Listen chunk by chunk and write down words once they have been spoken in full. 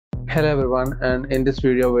Hello everyone, and in this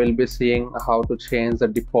video we'll be seeing how to change the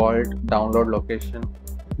default download location.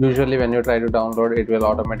 Usually when you try to download, it will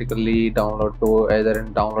automatically download to either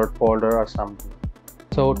in download folder or something.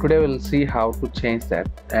 So today we'll see how to change that,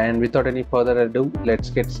 and without any further ado, let's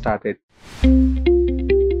get started.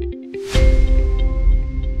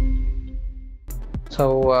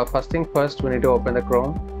 So first thing first, we need to open the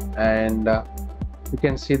Chrome, and you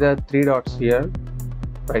can see the three dots here,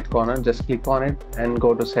 right corner. Just click on it and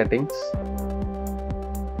go to settings,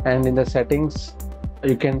 and in the settings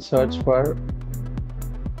you can search for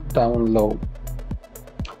download.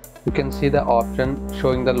 You can see the option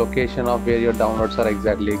showing the location of where your downloads are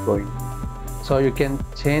exactly going, so you can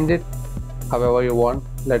change it however you want.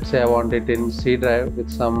 Let's say I want it in C drive with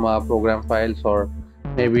some program files, or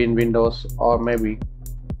maybe in Windows, or maybe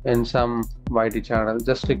in some YT channel.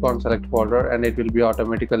 Just click on select folder and it will be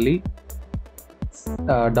automatically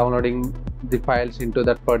downloading the files into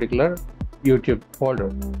that particular YouTube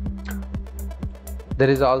folder. There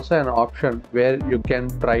is also an option where you can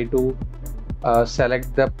try to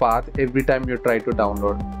select the path every time you try to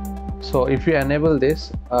download. So if you enable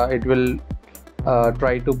this, it will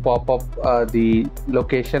try to pop up the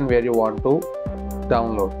location where you want to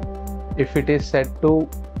download. If it is set to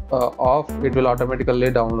off, it will automatically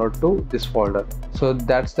download to this folder. So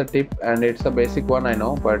that's the tip, and it's a basic one, I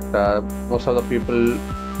know, but most of the people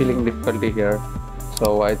feeling difficulty here,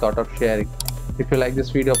 so I thought of sharing. If you like this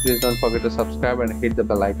video, please don't forget to subscribe and hit the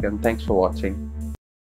bell icon. Thanks for watching.